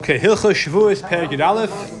Okay, Hilchos Shavuos, Perek Yud Aleph,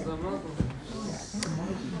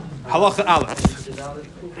 Halacha Aleph.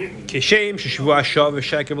 Kishem Sheshavua Shav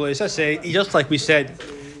V'Sheker V'Lo Yisaseh. Just like we said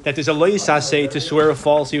that there's a Lo Yisaseh to swear a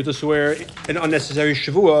falsely or to swear an unnecessary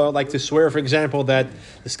Shavua, like to swear, for example, that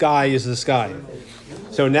the sky is the sky.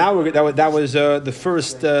 So now that was the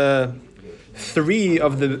first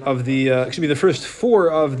the first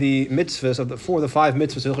four of the mitzvahs, of the five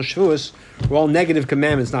mitzvahs of Hilchos Shavuos, were all negative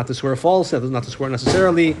commandments: not to swear false, not to swear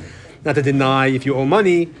necessarily, not to deny if you owe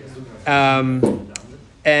money.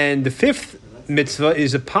 And the fifth mitzvah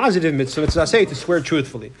is a positive mitzvah. It's say to swear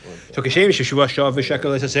truthfully. So Kishem Sheshavua Shav V'Sheker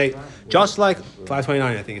V'Lo Yisaseh, just like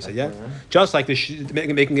 529, I think it said, yeah. Just like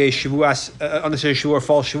making a shavua, unnecessary shavua or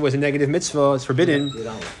false shavua is a negative mitzvah, it's forbidden.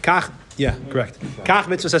 Kach, yeah, correct. Kach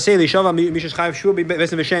mitzvah saseh lishava mishes chayav shavua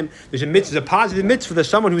bezdin v'shem. There's a positive mitzvah. There's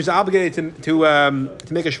someone who's obligated to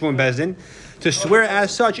make a shavua in bezdin, to swear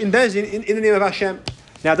as such in bezdin in the name of Hashem.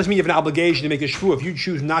 Now, it doesn't mean you have an obligation to make a shvuah. If you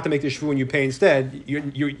choose not to make the shvuah and you pay instead,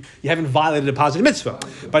 you haven't violated a positive mitzvah.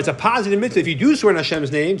 But it's a positive mitzvah if you do swear in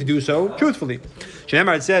Hashem's name to do so truthfully.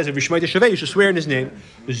 Shemar, it says, if you should swear in His name.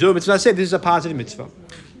 Zo mitzvah said this is a positive mitzvah.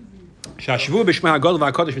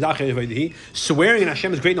 Swearing in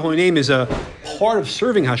Hashem's great and holy name is a part of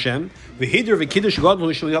serving Hashem.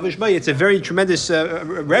 It's a very tremendous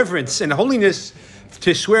reverence and holiness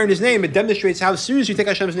to swear in His name. It demonstrates how serious you take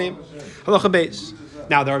Hashem's name. Halacha beis.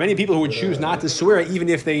 Now, there are many people who would choose not to swear, even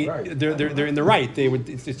if they're in the right.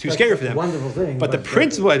 It's too scary for them. Wonderful thing. But the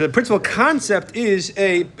principal concept is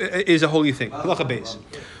a holy thing. Halacha beis.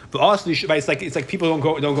 It's like people don't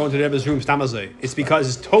go into the Rebbe's room. It's because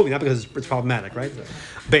it's totally not because it's problematic, right?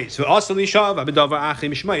 Beis.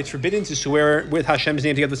 It's forbidden to swear with Hashem's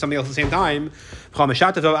name together with something else at the same time. Whoever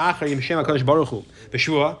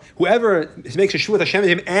makes a shvuah with Hashem's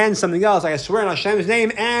name and something else, like I swear in Hashem's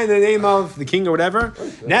name and the name of the king or whatever,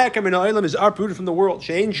 is uprooted from the world.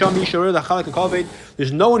 There's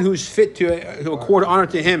no one who's fit to accord honor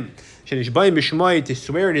to him. To swear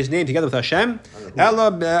in His name together with Hashem, except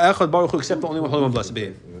the only one, Holy One, blessed be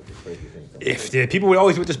He. If the people would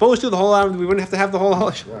always be disposed to the whole, we wouldn't have to have the whole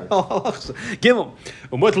Gimel.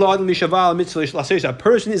 A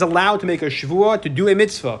person is allowed to make a shvuah to do a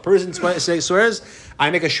mitzvah. A person swears, I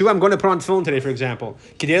make a shvuah, I'm going to put on film today, for example.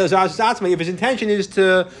 If his intention is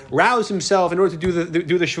to rouse himself in order to do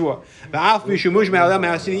the shvuah.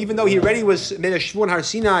 Even though he already made a shvuah in Har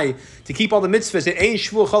Sinai to keep all the mitzvahs, it ain't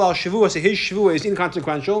shvuah chalal shvuah, so his shvuah is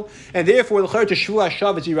inconsequential, and therefore the chayr to shvuah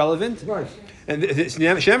shav is irrelevant. Right. And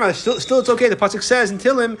still it's okay. The pasuk says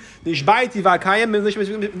until him, I made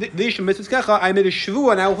a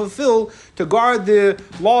shvuah and I will fulfill to guard the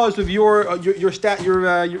laws of your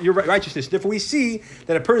righteousness. Therefore, we see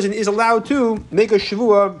that a person is allowed to make a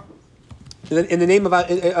shvuah in the name of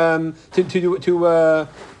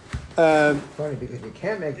Funny, because you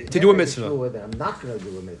can't make to do a mitzvah. That I'm not going to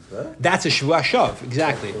do a mitzvah. That's a shvuah shav,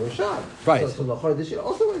 exactly. Right. So l'chor, this should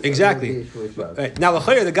also exactly. Right. Now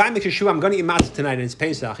l'chor, the guy makes a shvuah. I'm going to eat matzah tonight, and it's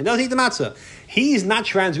Pesach. He doesn't eat the matzah. He's not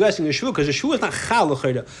transgressing the shvuah because the shvuah is not chal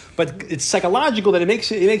l'chor, but it's psychological that it makes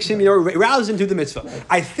him rouses him to the mitzvah. Right.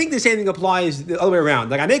 I think the same thing applies the other way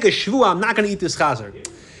around. Like I make a shvuah, I'm not going to eat this chazer.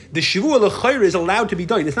 The shvuah l'chayr is allowed to be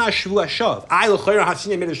done. It's not a shvuah shav. I l'chayr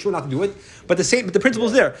hafsini made a shvuah not to do it, but the principle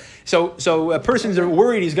is there. So a person's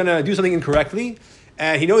worried he's going to do something incorrectly,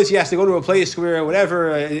 and he knows he has to go to a place where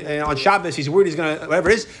whatever on Shabbos he's worried he's going to whatever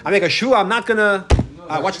it is. I make a shvuah. I'm not going to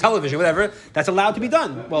watch television, whatever. That's allowed to be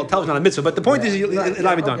done. Well, television's not a mitzvah, but the point is it's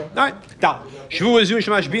allowed to be done. All right, down. Shvuah zu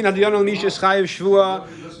shemash bin hadiyanon mishes chayiv shvuah.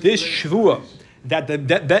 This shvuah that the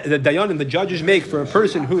dayan and the judges make for a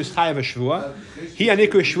person who is chayav a shvuah, he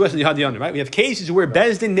anikru shvuas and hadayanim. Right? We have cases where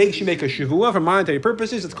bezdin makes you make a shvuah for monetary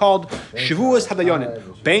purposes. It's called shvuas hadayanim.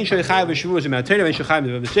 Bein shei chayav a shvuah is a matzera, bein shei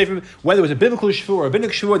chayav a sefer. Whether it was a biblical shvuah or a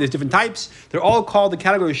biblical shvuah, there's different types. They're all called the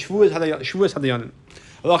category of shvuas hadayanim.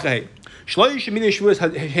 There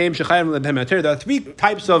are three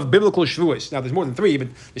types of biblical shvuas. Now, there's more than three, but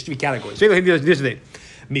there's three categories.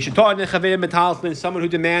 Someone who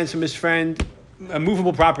demands from his friend a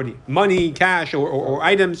movable property, money, cash, or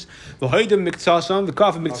items. And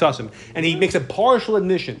he makes a partial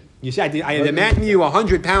admission. You say, I demand from you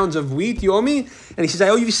 100 pounds of wheat, you owe me? And he says, I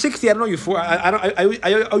owe you 60, I don't owe you 40,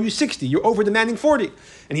 I owe you 60, you're over demanding 40.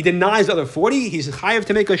 And he denies the other 40, he's chayav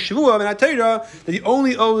to make a shvuah and a Torah that he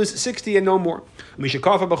only owes 60 and no more.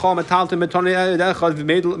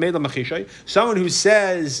 Someone who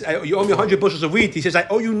says, you owe me 100 bushels of wheat, he says, I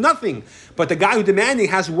owe you nothing. But the guy who's demanding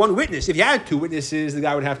has one witness. If he had two witnesses, the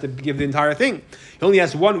guy would have to give the entire thing. He only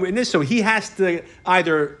has one witness, so he has to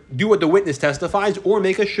either do what the witness testifies or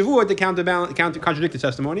make a shvuah. Shavuot to contradict the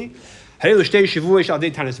testimony. These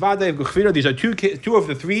are two of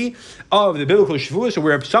the three of the biblical Shavuos, so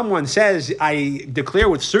where if someone says, I declare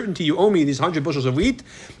with certainty you owe me these 100 bushels of wheat,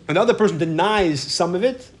 and the other person denies some of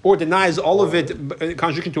it, or denies all of it in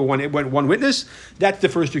contradiction to one witness, that's the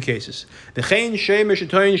first two cases. A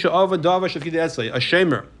shamer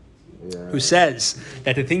who says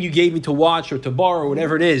that the thing you gave me to watch or to borrow or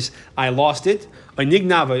whatever it is, I lost it. A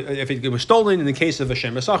nignav, if it was stolen in the case of a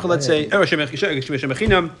shem masach, let's say, or a shem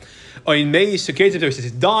machinam, or in meis, the case of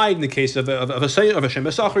it died in the case of a shem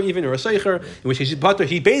masach, even or a seicher, in which case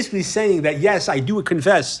he basically saying that yes, I do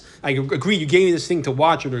confess, I agree, you gave me this thing to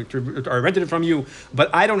watch or I rented it from you, but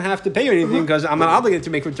I don't have to pay you anything because I'm not obligated to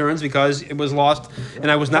make returns because it was lost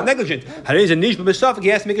and I was not negligent. He has to make a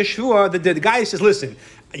shvua. The guy says, listen,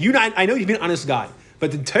 I know you've been an honest guy.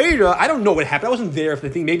 But the Torah, I don't know what happened. I wasn't there for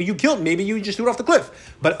the thing. Maybe you killed. Maybe you just threw it off the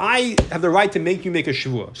cliff. But I have the right to make you make a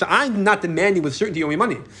shavua. So I'm not demanding with certainty you owe me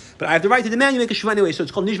money. But I have the right to demand you make a shavua anyway. So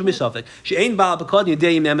it's called nishba misafek.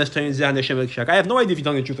 I have no idea if you're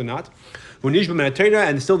telling the truth or not.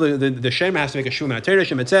 And still the Shem has to make a shuvah minatera.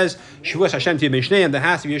 Shem, it says shvuas Hashem tiyeh ben shnei, and there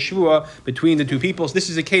has to be a shuvah between the two peoples. This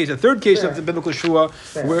is a case, a third case of the biblical shuvah,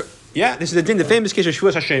 where this is the famous case of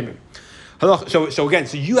shvuas Hashem. So again,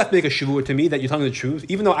 you have to make a shavua to me that you're telling the truth,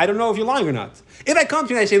 even though I don't know if you're lying or not. If I come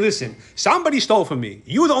to you and I say, listen, somebody stole from me,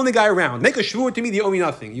 you were the only guy around, make a shavua to me that you owe me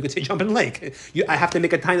nothing. You could say jump in the lake. I have to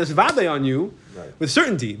make a tainus vade on you with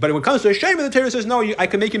certainty. But when it comes to a shame, the Torah says, no, I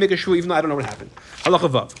can make you make a shavua even though I don't know what happened. Halacha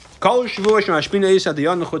vav. All the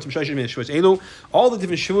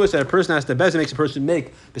different shuvuos that a person has to makes a person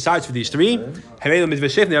make, besides for these three, it's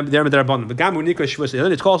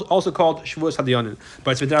also called shuvuos hadayanin,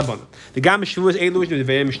 but it's midrabanan. The gam shuvuos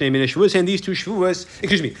elu, and these two shuvuos,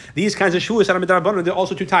 these kinds of shuvuos that are midrabanan, there are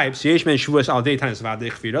also two types.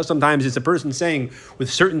 Sometimes it's a person saying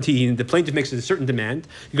with certainty, and the plaintiff makes a certain demand.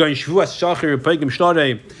 You go in shuvuos shachir pegim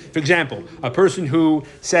shtare. For example, a person who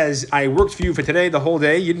says, "I worked for you for today, the whole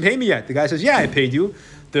day. You didn't pay me yet." The guy says, "Yeah, I paid you."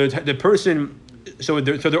 The person, so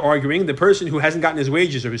they're arguing. The person who hasn't gotten his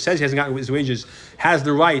wages, or who says he hasn't gotten his wages, has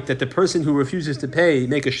the right that the person who refuses to pay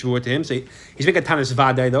make a shvur to him. So he's making a tanis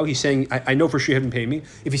vadai though. He's saying, I know for sure you haven't paid me.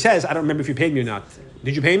 If he says, "I don't remember if you paid me or not,"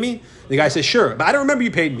 did you pay me? The guy says, "Sure, but I don't remember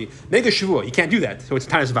you paid me." Make a shvur. You can't do that. So it's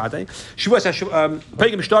tanis vadai. Shvur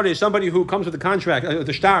pegim shtar is somebody who comes with a contract,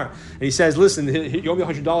 the shtar, and he says, "Listen, you owe me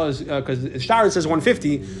 $100 because the shtar says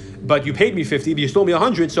 $150, but you paid me $50, but you stole me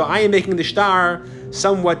 $100. So I am making the shtar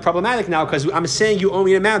somewhat problematic now because I'm saying you owe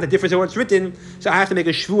me an amount that differs in what's written, so I have to make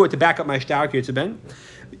a shvur to back up my shtar kitzben."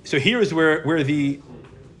 So here is where the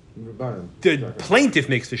plaintiff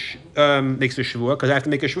makes the shvur, because I have to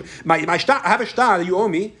make a shvur. My shtar, I have a shtar that you owe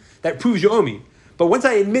me that proves you owe me. But once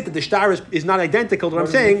I admit that the shtar is not identical to what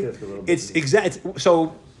I'm saying, it's exact.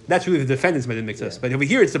 So that's really the defendant's mixus. But over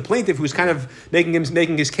here, it's the plaintiff who's kind of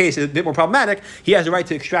making his case a bit more problematic. He has the right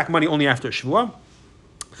to extract money only after a shvur.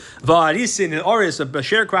 Va'arisin and oris, a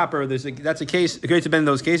sharecropper. That's a case. A great to bend in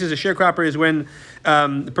those cases. A sharecropper is when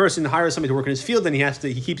the person hires somebody to work in his field, and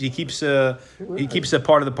he keeps a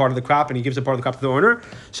part of the crop, and he gives a part of the crop to the owner.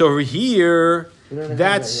 So over here,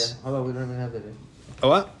 that's. Hold on, we don't even have that here. Oh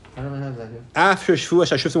what? I don't even have that here. After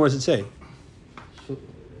shvuas hashuftin, what does it say?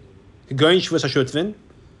 Going shvuas hashuftin.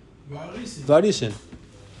 Va'arisin.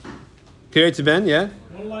 Great to bend, yeah.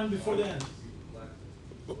 One line before the end.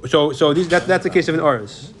 So that's the case of an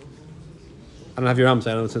oris. I don't have your arms.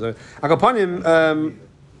 I don't know. Akapanim.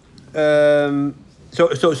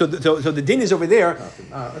 So the din is over there.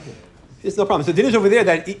 Okay. It's no problem. So the din is over there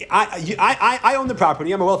that I own the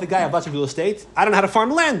property. I'm a wealthy guy. I have lots of real estate. I don't know how to farm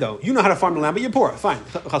the land though. You know how to farm the land, but you're poor. Fine.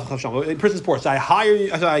 The person's poor. So I hire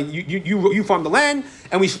you. So you farm the land,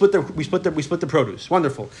 and we split the produce.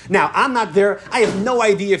 Wonderful. Now I'm not there. I have no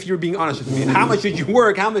idea if you're being honest with me. How much did you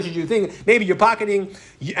work? How much did you think? Maybe you're pocketing.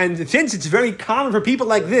 And since it's very common for people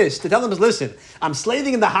like this to tell them, listen, I'm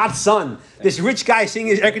slaving in the hot sun. This rich guy sitting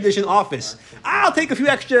in his air-conditioned office. I'll take a few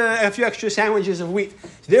extra sandwiches of wheat.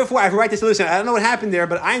 So therefore, I have a right to say, listen, I don't know what happened there,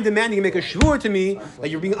 but I am demanding you make a shvur to me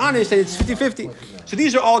that you're being honest and it's 50-50. So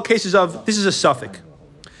these are all cases of, this is a suffix.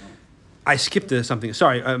 I skipped something.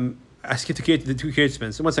 Sorry, I skipped the two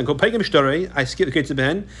cases. So one second. Go pegim shtorei. I skipped the case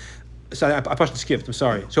ben. So I partially skipped. I'm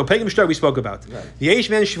sorry. So pegim shtorei we spoke about. The yesh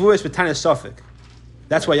man shvuas v'tanas suffix.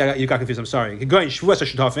 That's why you got confused. I'm sorry. Going shvuas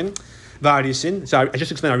hashutafin. Varisin. So I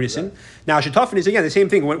just explained Arisin. Now Shatafin is again the same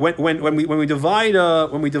thing. When we divide a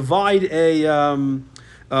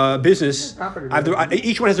business,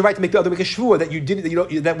 each one has the right to make the other make a shvua that you did,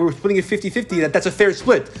 that we're splitting it 50-50, that's a fair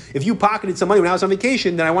split. If you pocketed some money when I was on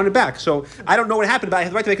vacation, then I want it back. So I don't know what happened, but I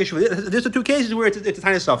have the right to make a shvua. There's the two cases where it's a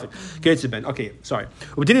tiny suffix. Okay, sorry.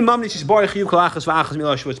 The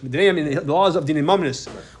laws of Dinin Mamnis,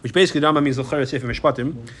 which basically the Rambam means l'chayr sefer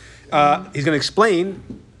mishpatim, he's going to explain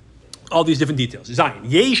all these different details. Zion.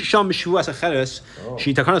 Yesh sham shvuas acheres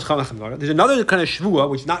she takanas chalach. There's another kind of shvua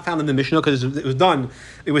which is not found in the Mishnah because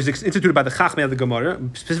it was instituted by the Chachmei of the Gemara,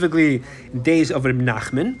 specifically in days of Reb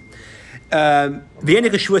Nachman.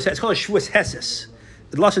 It's called a shvuas heses.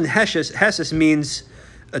 The lesson heses means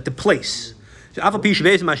the place. The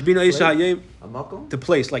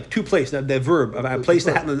place, like to place, the verb, I place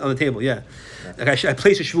the hat on the table, yeah. Like I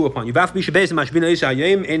place a shvu upon you. Even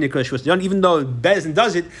though Bezdin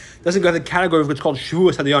does it, doesn't go to the category of what's called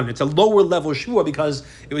shvuas hadayon. It's a lower level shvua because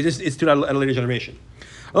it was just instituted at a later generation.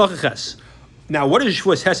 Now, what is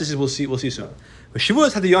shvuas heses? We'll see soon.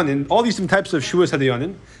 Shvuas hadayonin, all these different types of shvuas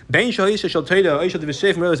hadayonin,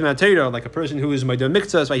 like a person who is ma'adah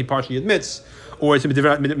miktzah, that's why he partially admits, or it's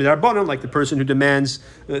midarbanon, like the person who demands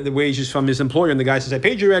the wages from his employer, and the guy says, "I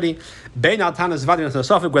paid you already."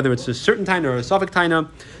 Whether it's a certain taina or a suffix taina,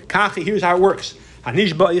 here's how it works.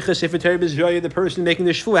 The person making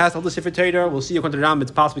the shvu has to hold the Sefer Torah. We'll see according to the Ram,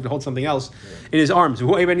 it's possible he can hold something else in his arms.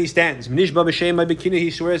 When he stands, he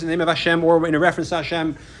swears in the name of Hashem or in a reference to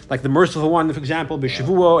Hashem, like the merciful one, for example. He makes a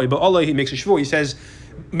shvu. He says,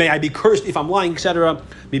 "May I be cursed if I'm lying," etc.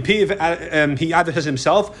 He either says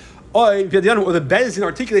himself, or the Bezdin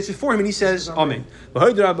articulates it for him, and he says, "Amen."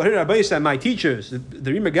 My teachers,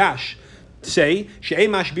 the Rimagash, say that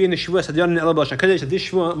this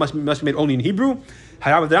shvua must be made only in Hebrew.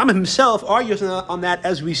 However, the Rambam himself argues on that,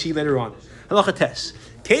 as we see later on. Halacha tes.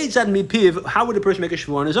 How would a person make a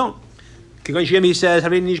shvua on his own? He says,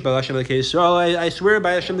 I swear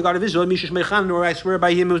by Hashem, the God of Israel, or I swear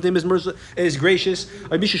by Him whose name is gracious,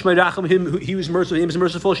 or Him He was merciful, Him is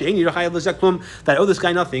merciful, that I owe this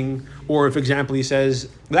guy nothing. Or, for example, he says,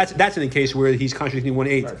 that's in the case where he's contradicting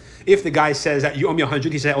 1/8. Right. If the guy says that you owe me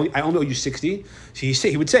 100, he says, I only owe you 60. So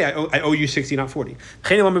he would say, I owe you 60, not 40.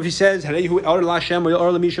 If he says, this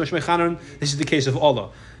is the case of Allah.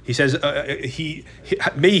 He says,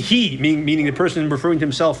 meaning the person referring to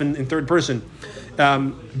himself in third person,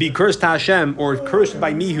 be cursed to Hashem, or cursed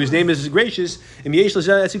by me, whose name is gracious,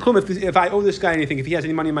 if I owe this guy anything, if he has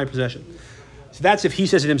any money in my possession. So that's if he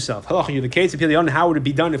says it himself. How would it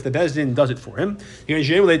be done if the Bezdin does it for him?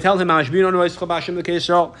 They tell him,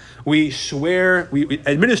 we swear, we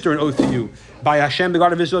administer an oath to you by Hashem, the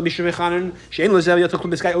God of Israel,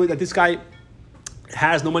 that this guy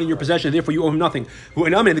has no money in your possession, therefore you owe him nothing.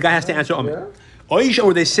 The guy has to answer Amen. Or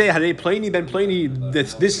they say, this guy,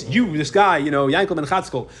 Yankel ben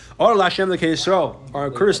Chatzkel, or Lashem the Yisrael, or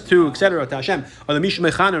cursed to, etc., to Hashem, or the Misha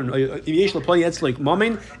Mechanan,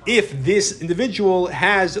 if this individual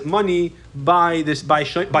has money by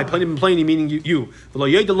Pliny, meaning you,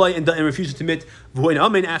 and refuses to admit,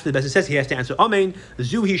 after the Best says he has to answer Amen.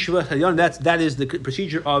 That is the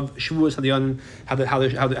procedure of Shavuos Hadayan,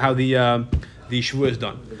 how the shvua is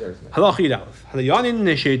done. If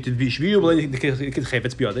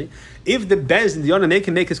the Bezdin, the Yana,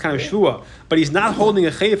 can make his kind of shvua, but he's not holding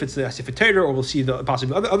a chayef, a Sefer Torah, or we'll see the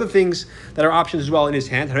possible other things that are options as well in his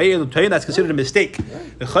hand. That's considered a mistake.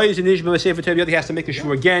 The he has to make the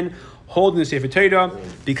shvua again, holding the Sefer Torah,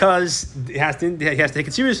 because he has to take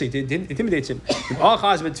it seriously. It intimidates him. If he's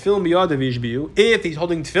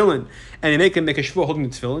holding tefillin and they make a shvua holding the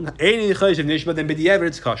tefillin, then b'di'ever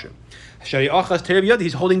it's kosher.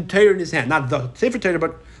 He's holding Torah in his hand, not the Sefer Torah,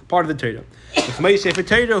 but part of the Torah. The Chumay Sefer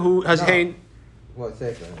Torah who has hain. What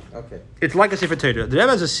Sefer? Okay. It's like a Sefer Torah. The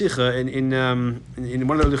Rebbe has a sicha in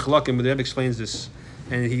one of the Chalakim, but the Rebbe explains this,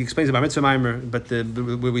 and he explains it by Mitzvah Maimer, but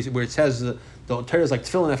where it says the Torah is like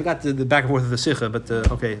tefillin. I forgot the back and forth of the sicha, but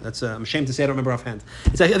okay, that's I'm ashamed to say I don't remember offhand. I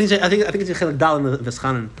think it's a Chelik Dal in the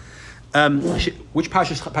Veschanan. Which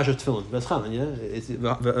Pasha's tefillin? Veschanan, yeah? It's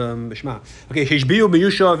Bishma. Okay, Sheshbiu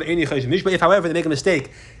B'Yushav Eini Chayim. If, however, they make a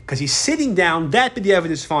mistake, because he's sitting down, that B'di'evid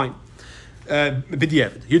is fine.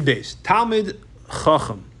 B'di'evid. Yud Beis. Talmid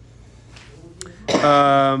Chacham.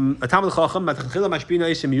 A Talmid Chacham, Matchila Mashbina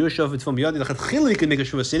Yisim Yushav Tefillin B'yadi. The Chatchila you can make a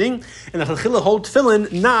shuvah sitting, and the Chatchila hold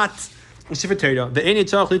tefillin, not Sefer Torah. The Eini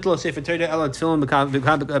Tzarech Litla Sefer Torah Ela Tefillin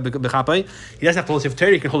B'Chapay. He doesn't have to hold Sefer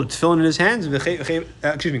Torah. He can hold a tefillin in his hands.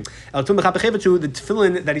 Excuse me. El Tum B'Chapay. The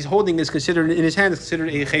tefillin that he's holding is considered in his hand is considered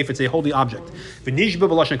a chayfetz, a holy object. V'nishba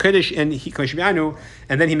b'lashon kodesh,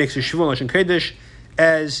 and then he makes a shvua lashon kodesh,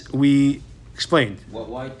 as we explained.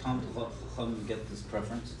 Why Talmid Chacham get this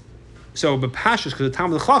preference? So, but Pashas, because the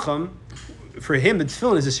Talmid Chacham, for him, the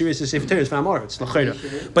tefillin is as serious as Sefer Torah. It's V'amar. It's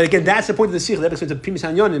l'chayda. But again, that's the point of the sikh. That explains the Primus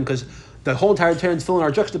Hanyonim, because the whole entire Torah and tefillin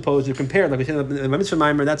are juxtaposed. They're compared, like we said in the Mitzvah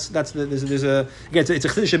Maimer. There's a again, it's a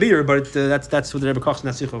chiddush shabir, but that's what the Rebbe Kochs in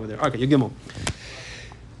that sikh over there. Okay, you gimel.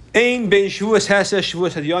 Ein ben Shavuos Heses,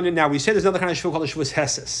 Shavuos Hadyonim. Now we said there's another kind of Shavuot called the Shavuos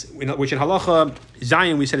Heses, which in Halacha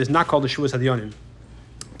Zion we said is not called the Shavuos Hadyonim.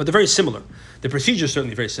 But they're very similar. The procedure is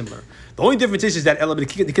certainly very similar. The only difference is that the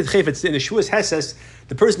chayfetz in the Shavuos Heses,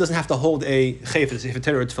 the person doesn't have to hold a chayfetz, if a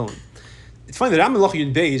Torah or tefillin. It's funny that Rambam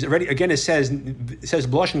Lachiyud Beis already again it says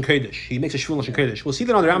B'lashon Kodesh. He makes a Shavuot Lashon Kodesh. We'll see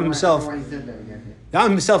that on the Rambam himself. The Rambam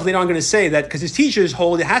himself later on going to say that because his teachers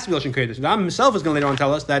hold it has to be Lashon Kodesh. The Rambam himself is going to later on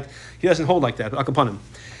tell us that he doesn't hold like that. Upon him.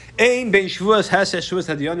 Ein ben Shavuos Heses, Shavuos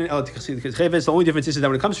Hadyonim el chayfetz. The only difference is that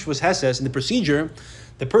when it comes to Shavuos Heses in the procedure,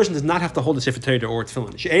 the person does not have to hold a Sefer Torah or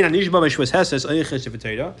tefillin. She'ein hanishba b'Shavuos Heses oiches Sefer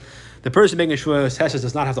Torah. The person making a Shavuos Heses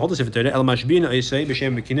does not have to hold a Sefer Torah. El mashbina oisei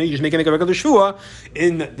b'shem b'kinei. You just make a regular Shvuah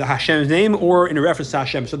in the Hashem's name or in a reference to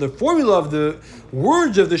Hashem. So the formula of the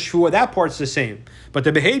words of the Shvuah, that part's the same, but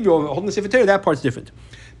the behavior of holding the Sefer Torah, that part's different.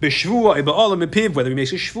 B'shvuah, whether he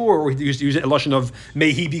makes a shvuah or he use a lotion of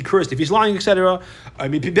may he be cursed if he's lying, etc. Or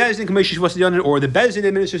the bezin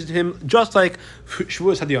administers to him just like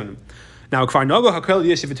shvuas hadyonim. Now,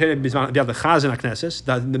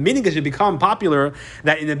 the meaning is to become popular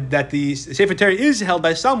that the Sefer Torah is held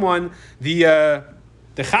by someone, the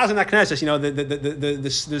Chazan HaKnesses,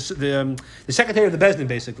 the secretary of the Bezdin,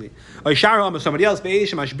 basically. Or somebody else, when he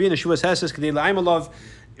makes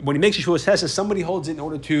a Shavuos Heses, somebody holds it in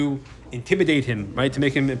order to intimidate him, right? To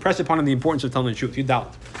make him impress upon him the importance of telling the truth. You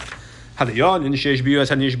doubt. And the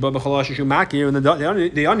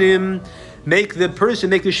Yonim make the person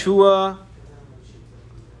make the Shvuah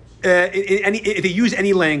if they use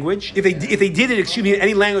any language, if they did it, in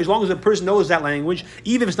any language, as long as the person knows that language,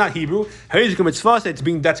 even if it's not Hebrew,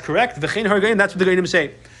 that's correct. That's what the Geonim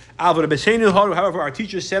say. However, our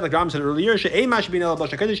teachers said, like Ram said earlier, that must be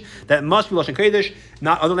Lashon Kodesh,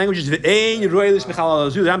 not other languages.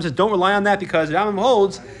 The Ram says, don't rely on that because the Ram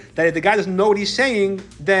holds that if the guy doesn't know what he's saying,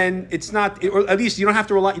 then it's not, or at least you don't have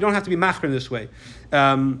to rely, you don't have to be machmer in this way.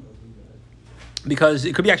 Because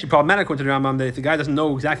it could be actually problematic according to the Rambam that if the guy doesn't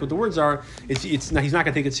know exactly what the words are, he's not going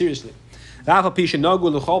to take it seriously. Even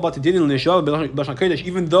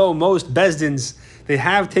though most bezdins they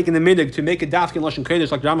have taken the minhag to make a dafkin lashon kodesh,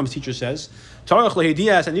 like the Rambam's teacher says,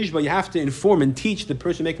 you have to inform and teach the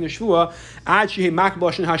person making the shvuah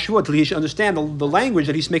till he should understand the language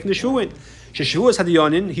that he's making the shvuah in.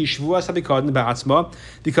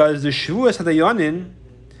 Because the shvuas hadayanin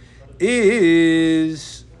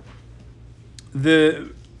is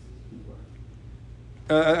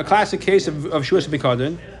a classic case of shvuas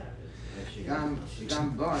habikadin.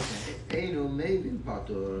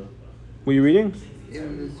 Were you reading?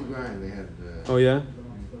 In Instagram they have. Oh yeah.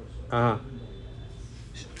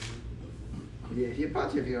 If you're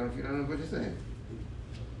part if you don't know what you're saying.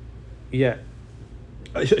 Yeah.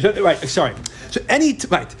 Right. Sorry. So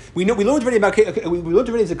we learned already about the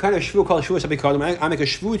kind of shvuah called shvuas habikadin. I make a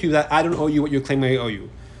shvuah to you that I don't owe you what you're claiming I owe you.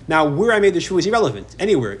 Now, where I made the shvuah is irrelevant.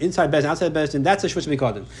 Anywhere, inside Bezdin, outside Bezdin, that's a shvuas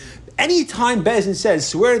habikadin. Anytime Bezdin says,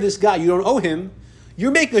 swear to this guy you don't owe him,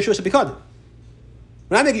 you're making a shvuas habikadin.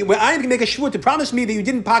 When I make a shvuah to promise me that you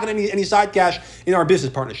didn't pocket any side cash in our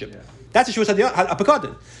business partnership. Yeah. That's a shvuas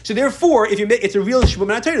habikadin. So therefore, it's a real shvuah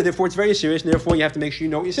minatayra, therefore it's very serious, and therefore you have to make sure you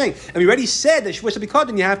know what you're saying. And we already said that shvuas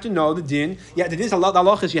habikadin, you have to know the din. Yeah, the din is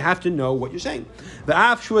halachas, you have to know what you're saying. The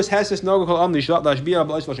af shvuas heses no kol am nishlat lashbia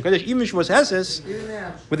b'lois lashon kodesh. Even shvuas heses,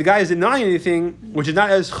 where the guy is denying anything, which is not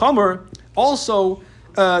as chomer, also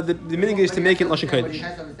the minhag is to make it lashon kodesh.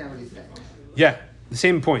 Yeah. The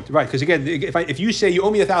same point, right? Because again, if you say you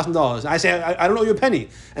owe me $1,000, I say I don't owe you a penny,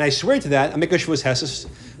 and I swear to that, I make a shvuas heses,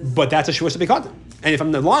 but that's a shvuas habikadin. And if I'm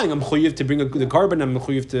not lying, I'm chuyev to bring the carbon, I'm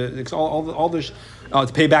chuyev to all this to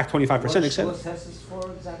pay back 25%, etc. What's heses for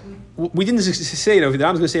exactly? We didn't say it over there.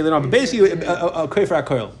 I'm going to say it later on, but basically, a kofer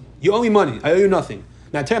akoil. You owe me money. I owe you nothing.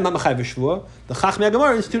 Now, I'm not mechayev shvuah. The Chachmei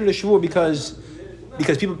HaGemara instituted a shvuah because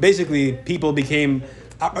people became.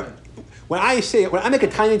 When I make a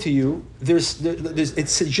tiny to you, it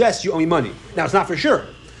suggests you owe me money. Now, it's not for sure.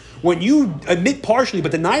 When you admit partially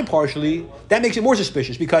but deny partially, that makes it more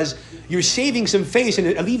suspicious because you're saving some face and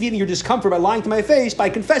alleviating your discomfort by lying to my face by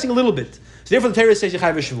confessing a little bit. So therefore, the Torah says you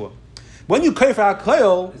have a shvuah. When you kofer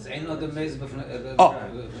hakoil,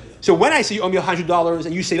 so when I say you owe me $100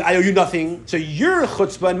 and you say I owe you nothing, so your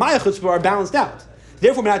chutzpah and my chutzpah are balanced out.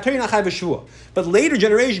 Therefore, I tell you not have a shvuah. But later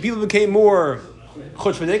generation, people became more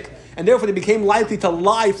chutzpahdik, and therefore they became likely to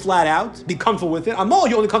lie flat out, be comfortable with it. Amol,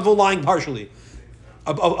 you're only comfortable lying partially.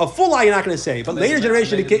 A full lie you're not going to say, but later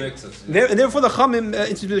generation, and therefore the Chamim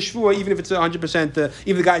institute the Shvuah, even if it's 100%,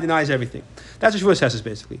 even the guy denies everything. That's what Shvuah says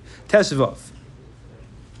basically. Tesvav.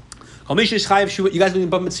 You guys doing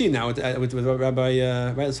Bava Metzia now with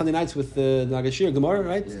Rabbi right Sunday nights with the Nagashir Gemara,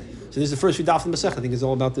 right? Yeah. So this is the first few daf in Masech. I think it's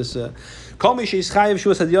all about this.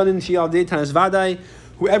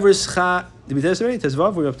 Whoever is cha, did we tell this already? Tezvav,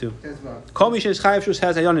 what are we up to?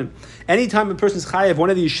 Tezvav. Anytime a person's chayav one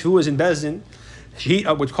of these shvuas in Bezdin,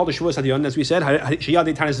 what's called the shvuas hadyon, as we said,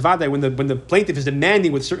 when the plaintiff is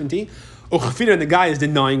demanding with certainty, and the guy is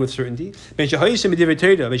denying with certainty. Whether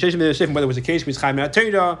it was a case where he's chayav mit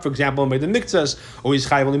Torah, for example, by the mikzas, or he's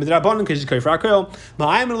chayav only mit Rabbanan because he's kafir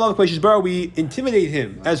akel. We intimidate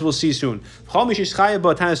him, as we'll see soon. However,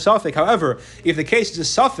 if the case is a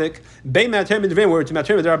suffix, where it's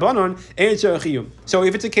Rabbanan, so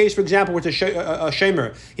if it's a case, for example, where it's a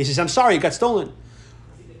shamer, he says, "I'm sorry, it got stolen."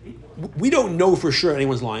 We don't know for sure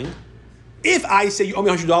anyone's lying. If I say you owe me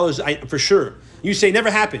 $100, for sure, you say never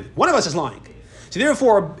happened. One of us is lying. So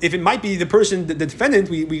therefore, if it might be the person, the defendant,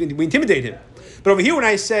 we intimidate him. But over here, when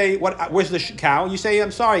I say, where's the cow? You say, I'm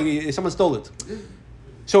sorry, someone stole it.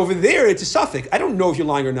 So over there, it's a suffix. I don't know if you're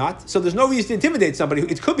lying or not. So there's no reason to intimidate somebody.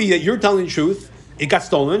 It could be that you're telling the truth, it got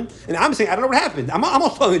stolen, and I'm saying, I don't know what happened. I'm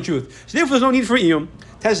also telling the truth. So therefore, there's no need for iyum.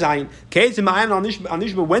 Tezayin.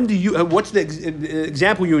 When do you? What's the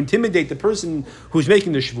example? You intimidate the person who's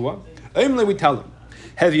making the shvuah. We tell them,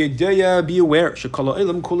 have you be aware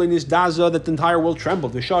that the entire world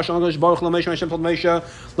trembled. Do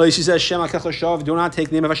not take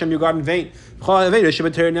the name of Hashem your God in vain. Every it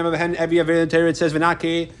says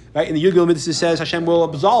right in the Yudgil Mitzvah says Hashem will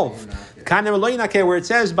absolve. Where it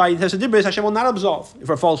says by Hashem will not absolve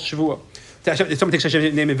for a false shvuah. If someone takes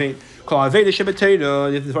Hashem's name in vain, if any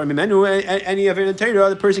Aveda,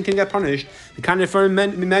 the person can get punished.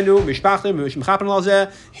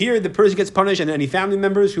 Here, the person gets punished, and any family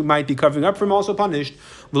members who might be covering up for him also punished.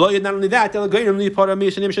 Not only that,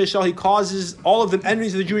 he causes all of the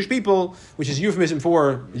enemies of the Jewish people, which is euphemism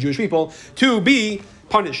for the Jewish people, to be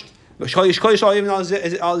punished. The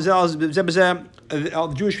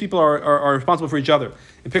Jewish people are responsible for each other.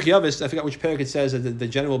 In Pirkei Avos, I forgot which parak it says that the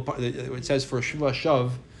general it says for Shuvah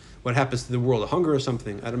Shav, what happens to the world, a hunger or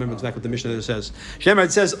something. I don't remember exactly what the Mishnah says. Shemar,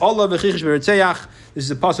 it says Allah v'chichish b'ritzeach. This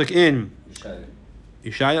is a pasuk in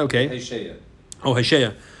Yeshaya. Okay.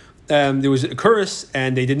 Hosea. There was a curse,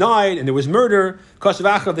 and they denied, and there was murder.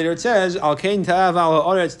 Kosav there it says Al Kain Ta'av Al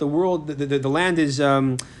Haaretz. The world, the land is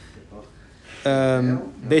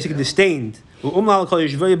basically disdained. And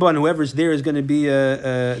whoever's there is going to be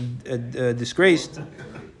disgraced.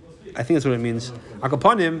 I think that's what it means.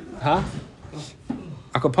 Akapanim,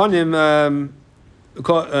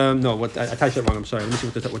 no, what I typed it wrong. I'm sorry. Let me see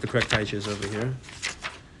what the correct type is over here.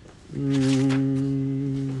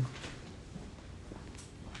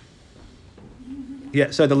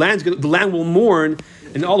 Yeah, so the land will mourn,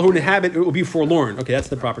 and all who inhabit it will be forlorn. Okay, that's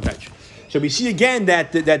the proper type. So we see again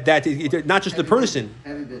that not just the person.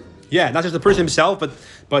 Yeah, not just the person himself,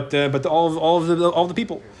 but all of the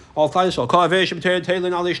people, all Klal Yisrael.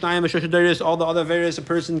 All the other various a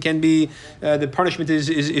person can be. The punishment is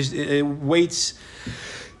waits.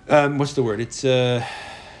 What's the word? It's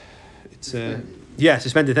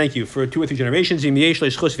suspended. Thank you for 2 or 3 generations. If he has a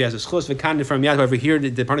schus, from yad over here,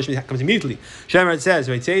 the punishment comes immediately. Shemar it says,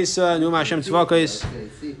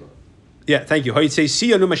 yeah, thank you.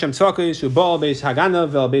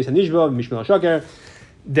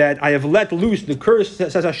 That I have let loose the curse,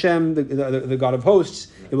 says Hashem, the God of hosts.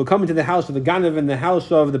 It will come into the house of the Ganav and the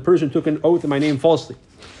house of the person who took an oath in my name falsely.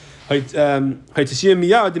 Which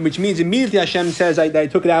means immediately Hashem says, I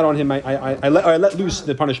took it out on him, I let loose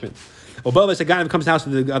the punishment. Obelvas, the Ganav comes to the house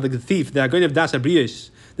of the thief, the Agoniv Das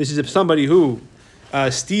Abrius. This is if somebody who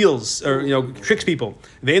steals or tricks people.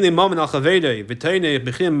 He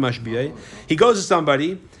goes to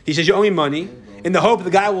somebody, he says, you owe me money, in the hope the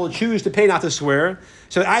guy will choose to pay not to swear.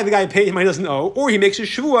 So either the guy pays him money he doesn't owe, or he makes a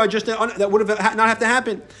shvuah that would have not have to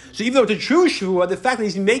happen. So even though it's a true shvuah, the fact that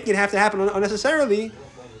he's making it have to happen unnecessarily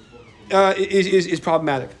is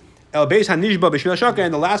problematic. El Beis Hanishba B'Shvil Shaka,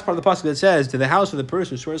 and the last part of the pasuk that says to the house of the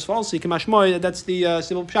person who swears falsely, Kamashmoy, that's the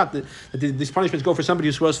simple pshat that these punishments go for somebody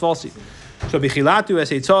who swears falsely. So B'Chilatu as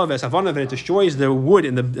Eitzav as Havanav, and it destroys the wood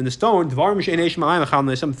and the stone.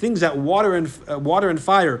 Some things that water and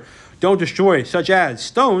fire don't destroy, such as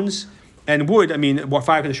stones and wood. I mean,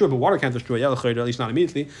 fire can destroy, but water can't destroy. At least not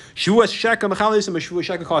immediately. Shuas Sheka Mechalis, and Shuas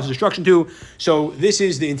Sheka causes destruction too. So this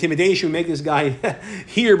is the intimidation we make this guy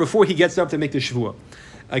here before he gets up to make the shvuah.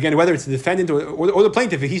 Again, whether it's the defendant or the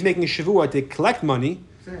plaintiff, if he's making a shvuah to collect money,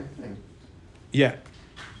 Same thing. yeah,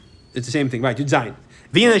 it's the same thing, right? Yud Zayin.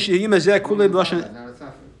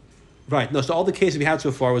 Right. No. So all the cases we had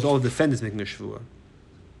so far was all the defendants making a shvua.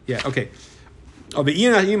 Yeah. Okay.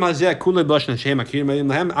 Obviously,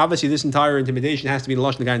 this entire intimidation has to be the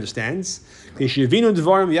lashon the guy understands, so that he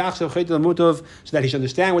should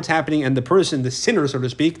understand what's happening, and the person, the sinner, so to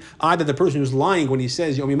speak, either the person who's lying when he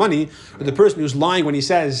says you owe me money, or the person who's lying when he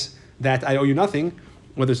says that I owe you nothing,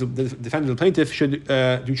 whether it's the defendant or the plaintiff, should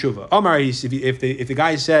do tshuva. Omar, if the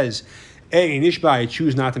guy says, "Hey, nishba, I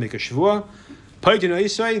choose not to make a shvua,"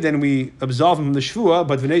 then we absolve him from the shvua,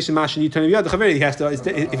 but he has to,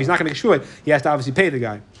 if he's not going to make a shvua, he has to obviously pay the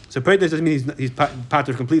guy. So doesn't mean he's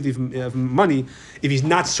patur completely from money. If he's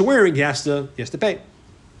not swearing, he has to pay.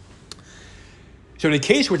 So in a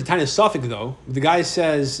case where it's a tiny suffix, though, the guy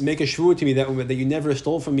says, "Make a shvua to me that you never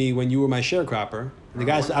stole from me when you were my sharecropper." And the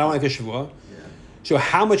guy says, "I don't like a shvua." So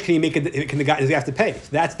how much can he make? Can the guy does he have to pay? So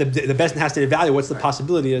that's the best has to evaluate what's the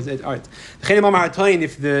possibility. All right.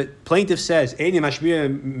 If the plaintiff says, "I'm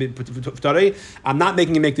not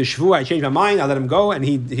making him make the shvua. I changed my mind. I let him go," and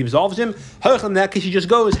he absolves him. In that case, he just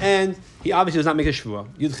goes and he obviously does not make a shvua.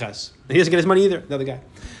 Yudches. And he doesn't get his money either. The other guy.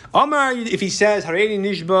 Amar, if he says, "Harei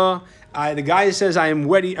nishba," the guy says, "I am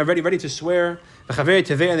ready to swear." And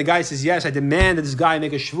the guy says, "Yes, I demand that this guy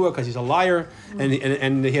make a shvua because he's a liar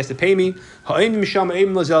and he has to pay me." Whoever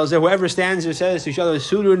stands there says to each other,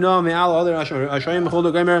 "This is in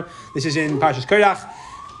Parshas Korach."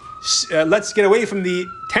 Let's get away from the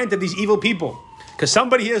tent of these evil people because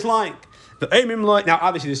somebody here is lying. Now,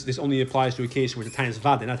 obviously, this only applies to a case where it's a tiny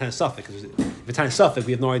vade, not a tiny suffix. Because if it's a tiny suffix,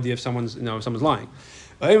 we have no idea if someone's lying.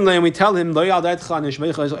 And we tell him,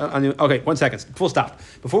 okay, 1 second, full stop.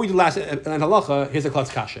 Before we do last halacha, here's the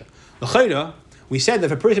klutz kasha. We said that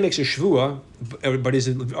if a person makes a shvua, but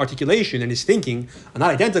his articulation and his thinking are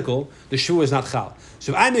not identical, the shvua is not chal.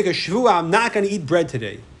 So if I make a shvua, I'm not going to eat bread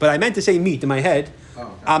today, but I meant to say meat in my head. Oh,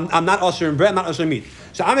 okay. I'm not usher in bread, I'm not usher in meat.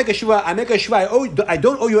 So I make a shvua, I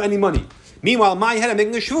don't owe you any money. Meanwhile, in my head, I'm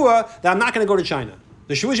making a shvua that I'm not going to go to China.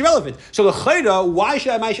 The shvua is irrelevant. So the chayda, why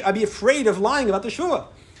should I be afraid of lying about the shvua?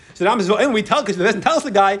 So and we tell, because the doesn't tell us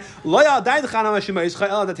the guy, where this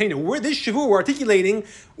shvua we're articulating,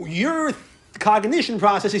 your cognition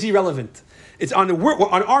process is irrelevant. It's on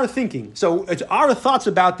our thinking. So it's our thoughts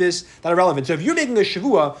about this that are relevant. So if you're making a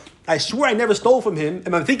shvua, I swear I never stole from him,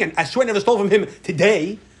 and I'm thinking, I swear I never stole from him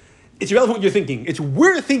today, it's irrelevant what you're thinking. It's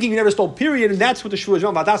we're thinking you never stole, period, and that's what the shvua is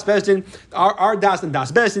about. Das Bezdin, our das and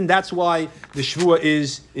das Bezdin. That's why the shvua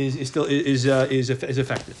is still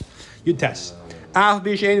effective. You test. Even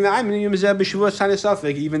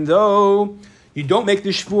though you don't make the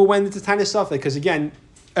shvua when it's a tiny suffix, because again,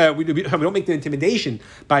 we don't make the intimidation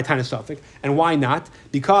by a tiny suffix, and why not?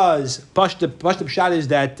 Because the pshat is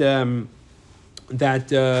that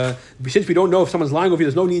since we don't know if someone's lying over you,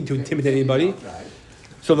 there's no need to intimidate anybody.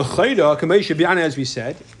 So the chayda, kameisha bi'ana, as we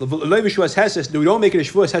said, we don't make it a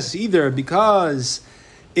shvua heses either because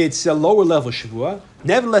it's a lower level shvua.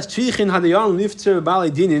 Nevertheless, tzrichin hadayan lifter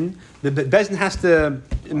b'alei dinin, the Bezdin has to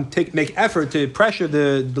make effort to pressure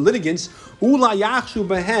the litigants. Ula yachshu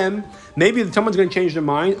behem, maybe someone's going to change their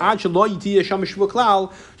mind. Ad shelo yitiyah sham shvua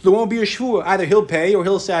klal, so there won't be a shvua. Either he'll pay or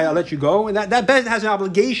he'll say, "I'll let you go," and that Bezdin has an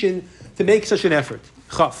obligation to make such an effort.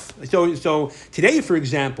 Chaf. So today, for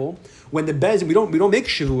example, when the Bezdin, we don't make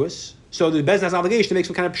shavuos, so the Bezdin has an obligation to make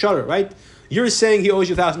some kind of pshatter, right? You're saying he owes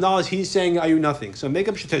you $1,000, he's saying I owe you nothing. So make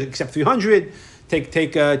up except $300. Take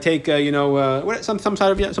some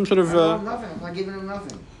sort of nothing. I'm not giving him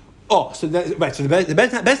nothing. Oh, so right. So the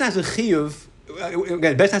Bezdin has a chiyuv.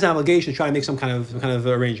 Again, the Bezdin has an obligation to try to make some kind of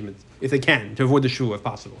arrangement if they can to avoid the shua if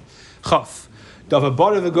possible. Chaf.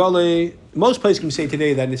 Most places can say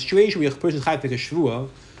today that in a situation where a person is chayav to make a shvua,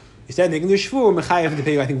 instead of making the shvua, mechayev to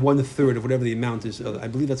pay, I think, 1/3 of whatever the amount is. I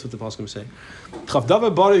believe that's what the pasuk say.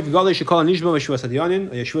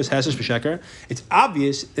 It's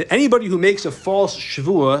obvious that anybody who makes a false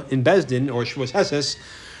shvua in Bezdin or shvuas heses,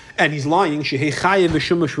 and he's lying, he's chayev,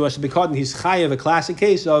 a classic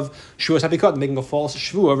case of shvuas habikad, making a false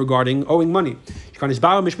shvua regarding owing money. We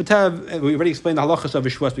already explained the halachas of a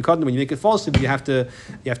shvuas habikad. When you make it false, you have to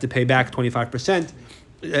pay back 25%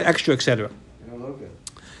 extra, etc.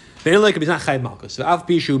 He's not chayiv malchus. So av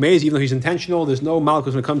pishu meis, even though he's intentional, there's no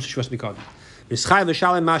malchus when it comes to shvuas habikad. He's chayiv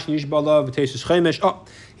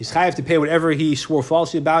to pay whatever he swore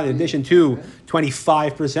falsely about, in addition to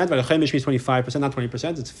 25%. But a chemesh means 25%, not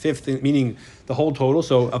 20%. It's fifth, meaning the whole total.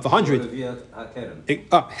 So of 100,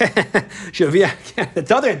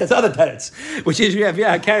 that's other tenets, which is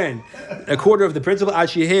Karen, a quarter of the principal.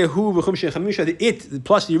 The it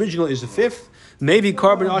plus the original is the fifth. Maybe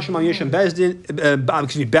carbon asham yesham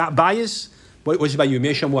bezdin. Bias. What's about you?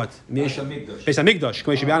 Meisham what? Beis Hamikdash. Beis Hamikdash.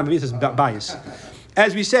 K'mei shebi'anam b'vis is bias.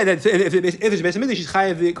 As we said, if it's Beis Hamikdash, she's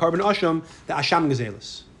chayav the carbon asham, the asham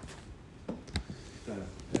gezelis.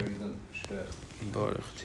 Baruch.